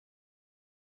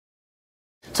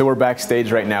So we're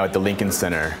backstage right now at the Lincoln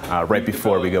Center, right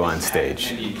before we go on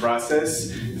stage. The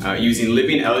process using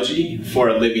living algae for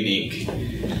a living ink.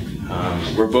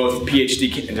 We're both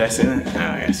PhD. Did I say that?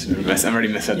 Oh, yes. I'm already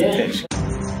messed up the pitch.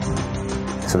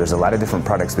 So there's a lot of different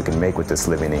products we can make with this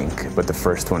living ink, but the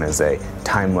first one is a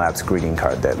time-lapse greeting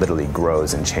card that literally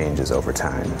grows and changes over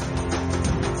time.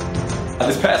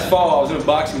 This past fall, I was in a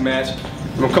boxing match.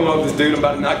 I'm gonna come up with this dude, I'm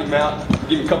about to knock him out,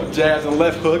 give him a couple jabs on the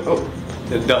left hook. Oh,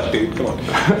 that's duck, dude, come on.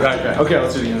 Right. Okay,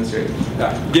 let's do it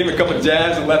again, give him a couple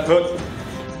jabs on the left hook.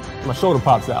 My shoulder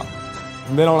pops out.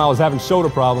 From then on, I was having shoulder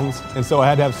problems, and so I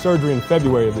had to have surgery in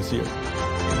February of this year.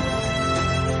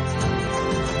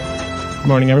 Good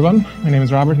morning, everyone. My name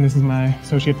is Robert, and this is my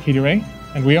associate, Katie Ray,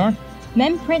 and we are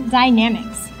Memprint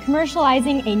Dynamics,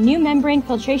 commercializing a new membrane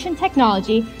filtration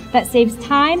technology that saves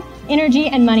time, energy,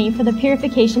 and money for the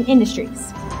purification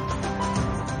industries.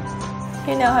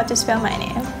 You know how to spell my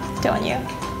name, don't you?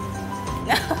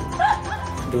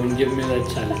 Don't give me that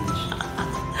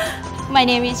challenge. My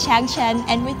name is Chang Chen,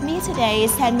 and with me today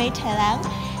is Handmade Thailand,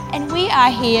 and we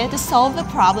are here to solve the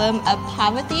problem of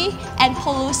poverty and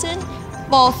pollution,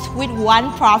 both with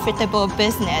one profitable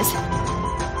business.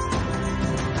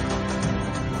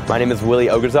 My name is Willie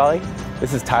Ogrzali.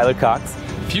 This is Tyler Cox.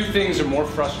 Few things are more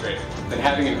frustrating than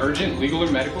having an urgent legal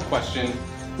or medical question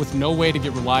with no way to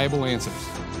get reliable answers.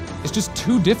 It's just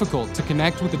too difficult to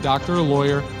connect with a doctor or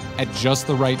lawyer at just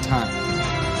the right time.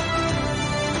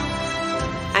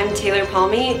 I'm Taylor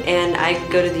Palmy, and I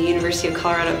go to the University of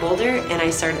Colorado at Boulder, and I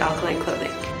started Alkaline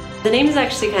Clothing. The name is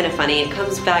actually kind of funny. It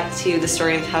comes back to the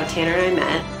story of how Tanner and I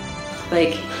met.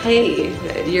 Like,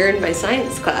 hey, you're in my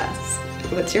science class.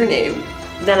 What's your name?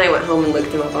 Then I went home and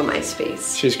looked him up on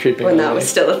MySpace. She's creeping when that was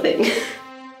still a thing.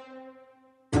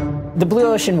 The Blue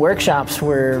Ocean workshops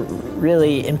were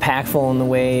really impactful in the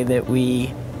way that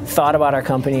we thought about our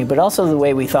company, but also the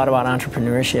way we thought about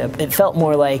entrepreneurship. It felt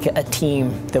more like a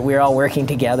team, that we were all working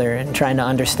together and trying to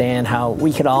understand how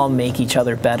we could all make each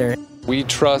other better. We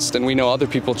trust, and we know other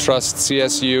people trust,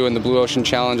 CSU and the Blue Ocean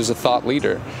Challenge as a thought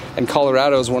leader. And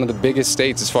Colorado is one of the biggest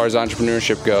states as far as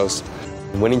entrepreneurship goes.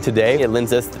 Winning today, it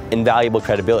lends us invaluable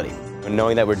credibility. And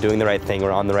knowing that we're doing the right thing,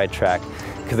 we're on the right track,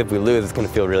 because if we lose, it's going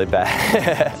to feel really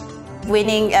bad.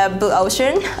 Winning Blue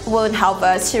Ocean will help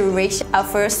us to reach our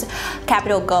first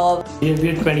capital goal. We're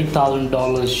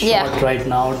 $20,000 short right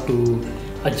now to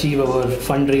achieve our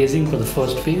fundraising for the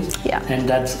first phase. Yeah. And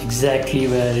that's exactly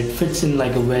where it fits in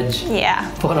like a wedge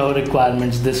for our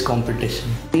requirements, this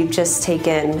competition. We've just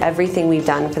taken everything we've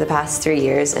done for the past 3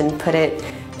 years and put it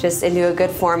just into a good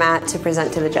format to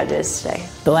present to the judges today.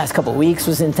 The last couple of weeks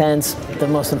was intense. The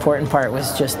most important part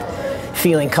was just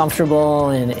feeling comfortable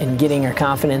and getting our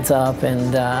confidence up,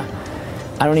 and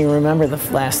I don't even remember the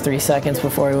last 3 seconds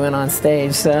before we went on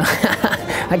stage, so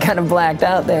I kind of blacked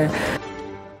out there.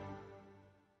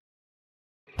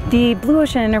 The Blue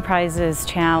Ocean Enterprises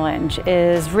Challenge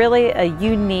is really a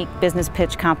unique business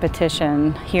pitch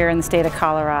competition here in the state of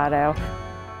Colorado.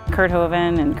 Kurt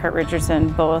Hoven and Kurt Richardson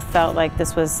both felt like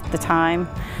this was the time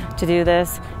to do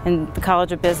this, and the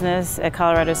College of Business at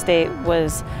Colorado State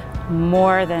was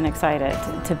more than excited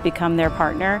to become their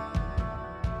partner.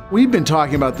 We've been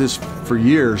talking about this for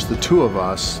years, the two of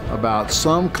us, about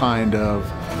some kind of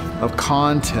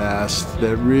contest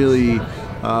that really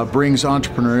brings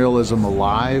entrepreneurialism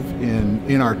alive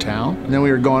in our town. And then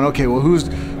we were going, okay, well,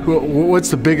 what's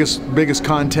the biggest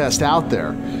contest out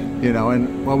there? You know,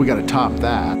 and well, we got to top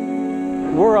that.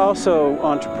 We're also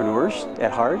entrepreneurs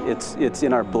at heart. It's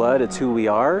in our blood, it's who we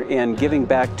are, and giving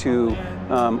back to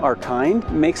our kind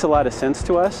makes a lot of sense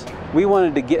to us. We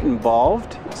wanted to get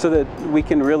involved so that we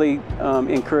can really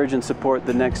encourage and support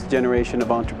the next generation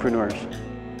of entrepreneurs.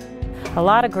 A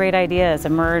lot of great ideas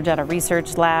emerge out of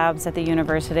research labs at the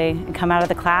university and come out of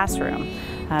the classroom.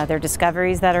 They're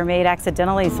discoveries that are made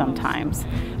accidentally sometimes.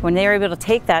 When they're able to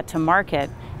take that to market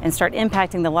and start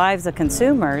impacting the lives of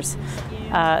consumers,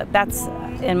 that's,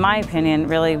 in my opinion,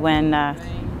 really when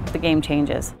the game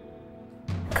changes.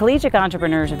 Collegiate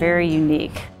entrepreneurs are very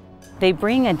unique. They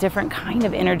bring a different kind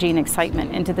of energy and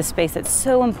excitement into the space that's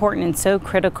so important and so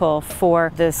critical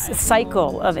for this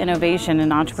cycle of innovation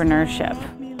and entrepreneurship.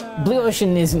 Blue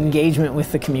Ocean is engagement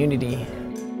with the community.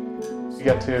 You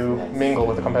get to mingle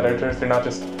with the competitors. They're not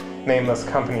just nameless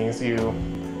companies. You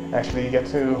actually get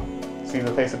to see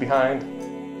the face behind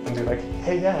and be like,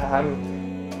 hey, yeah, I'm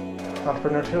an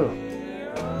entrepreneur too.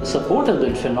 The support has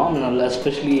been phenomenal,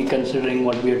 especially considering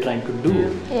what we are trying to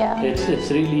do. Yeah.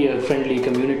 It's really a friendly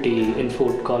community in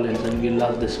Fort Collins, and we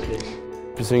love this place.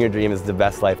 Pursuing your dream is the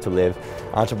best life to live.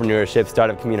 Entrepreneurship,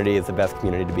 startup community is the best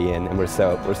community to be in, and we're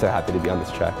so happy to be on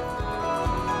this track.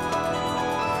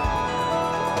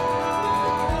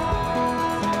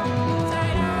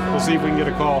 see if we can get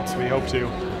a call. We hope to.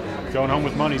 Going home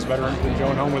with money is better than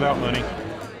going home without money.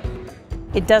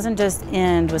 It doesn't just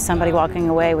end with somebody walking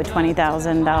away with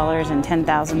 $20,000 and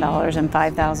 $10,000 and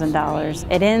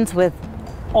 $5,000. It ends with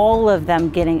all of them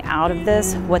getting out of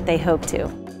this what they hope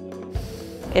to.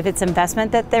 If it's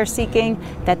investment that they're seeking,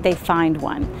 that they find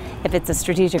one. If it's a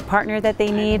strategic partner that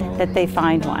they need, that they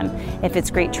find one. If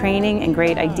it's great training and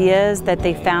great ideas that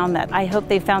they found, that I hope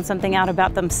they found something out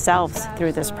about themselves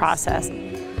through this process.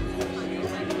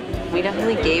 We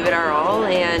definitely gave it our all,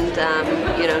 and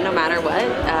you know, no matter what,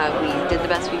 we did the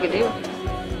best we could do.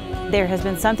 There has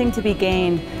been something to be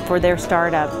gained for their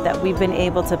startup that we've been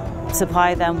able to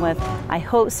supply them with, I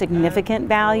hope, significant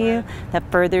value that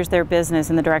furthers their business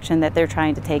in the direction that they're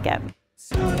trying to take it.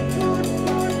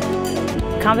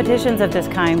 Competitions of this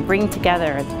kind bring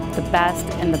together the best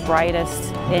and the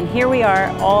brightest, and here we are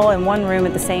all in one room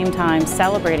at the same time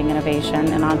celebrating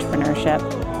innovation and entrepreneurship.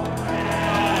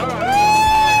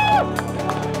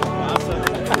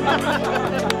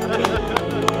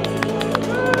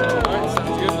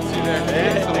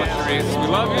 We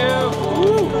love you.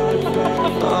 Woo.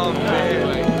 Oh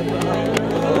man.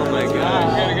 Oh my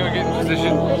God. We're gonna go get in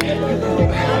position.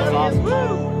 That's awesome.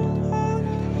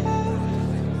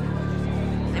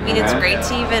 I mean, it's great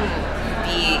to even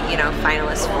be, you know,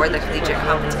 finalists for the collegiate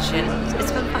competition.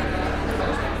 It's been fun.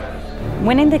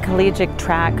 Winning the collegiate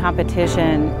track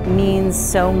competition means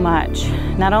so much.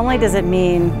 Not only does it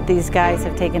mean these guys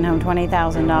have taken home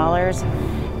 $20,000,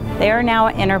 they are now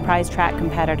an enterprise track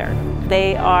competitor.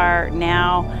 They are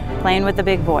now playing with the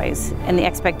big boys, and the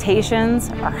expectations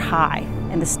are high,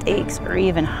 and the stakes are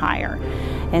even higher.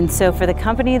 And so for the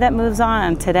company that moves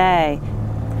on today,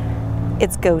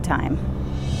 it's go time.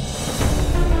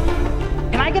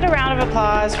 Can I get a round of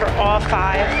applause for all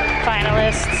 5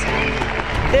 finalists?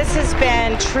 This has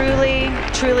been truly,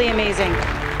 truly amazing.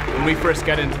 When we first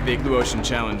got into the Blue Ocean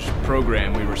Challenge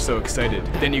program, we were so excited.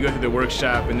 Then you go through the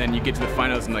workshop, and then you get to the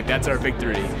finals, and like, that's our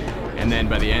victory. And then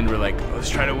by the end, we're like, let's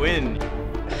try to win.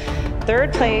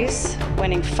 3rd place,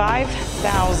 winning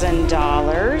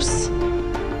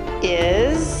 $5,000,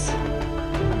 is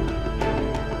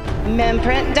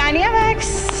Memprint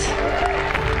Dynamics.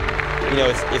 You know,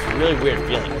 it's a really weird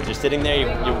feeling. You're sitting there,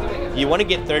 you want to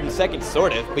get 3rd and 2nd,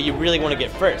 sort of, but you really want to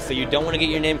get 1st. So you don't want to get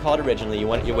your name called originally.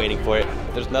 You're waiting for it.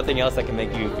 There's nothing else that can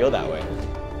make you feel that way.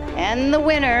 And the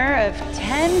winner of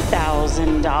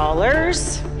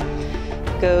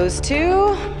 $10,000 goes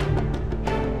to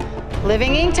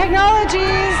Living Ink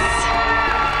Technologies.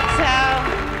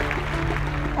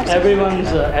 So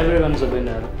everyone's a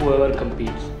winner, whoever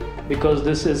competes, because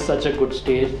this is such a good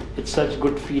stage. It's such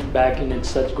good feedback and it's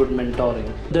such good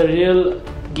mentoring. The real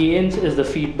gains is the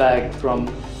feedback from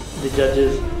the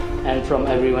judges and from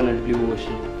everyone at Blue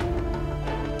Ocean.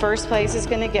 1st place is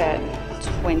going to get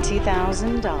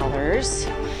 $20,000.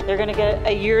 They're going to get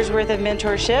a year's worth of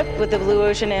mentorship with the Blue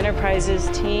Ocean Enterprises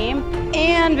team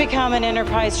and become an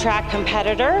enterprise track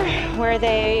competitor where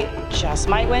they just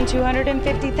might win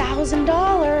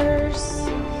 $250,000.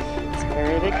 It's a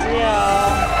very big deal.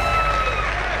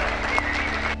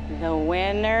 The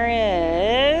winner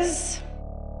is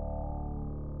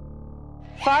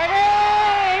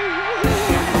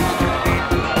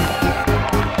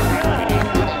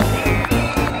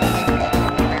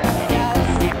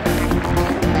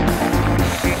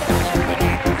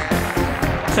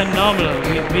Phenomenal.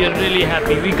 We are really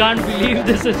happy. We can't believe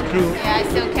this is true. Yeah, I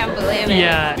still can't believe it.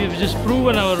 Yeah, we've just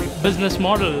proven our business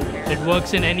model. It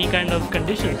works in any kind of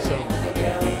conditions, so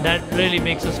that really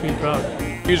makes us feel proud.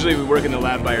 Usually we work in the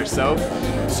lab by ourselves,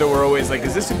 so we're always like,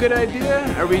 is this a good idea?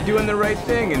 Are we doing the right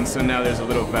thing? And so now there's a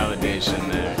little validation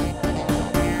there.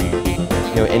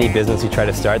 You know, any business you try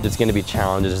to start, there's going to be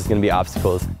challenges, there's going to be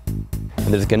obstacles,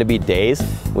 and there's going to be days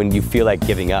when you feel like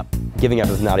giving up. Giving up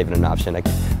is not even an option. I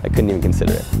couldn't even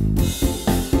consider it.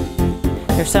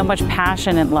 There's so much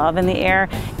passion and love in the air,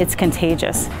 it's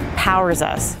contagious, powers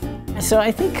us. So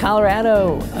I think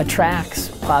Colorado attracts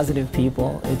positive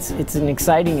people. It's an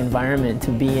exciting environment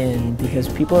to be in because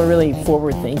people are really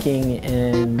forward-thinking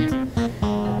and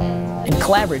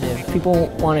collaborative. People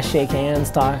want to shake hands,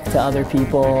 talk to other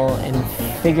people, and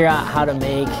figure out how to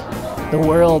make the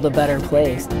world a better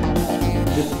place.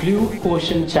 The Blue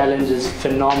Ocean Challenge is a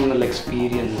phenomenal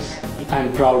experience.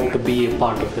 I'm proud to be a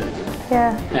part of it.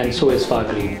 Yeah. And so is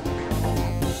Fargreen.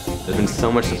 There's been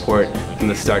so much support from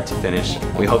the start to finish.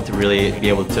 We hope to really be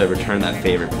able to return that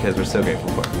favor because we're so grateful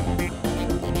for it.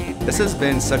 This has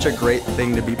been such a great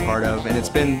thing to be part of, and it's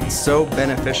been so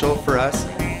beneficial for us.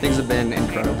 Things have been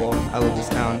incredible. I love this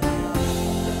town.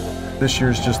 This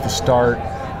year's just the start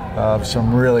of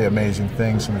some really amazing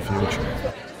things in the future.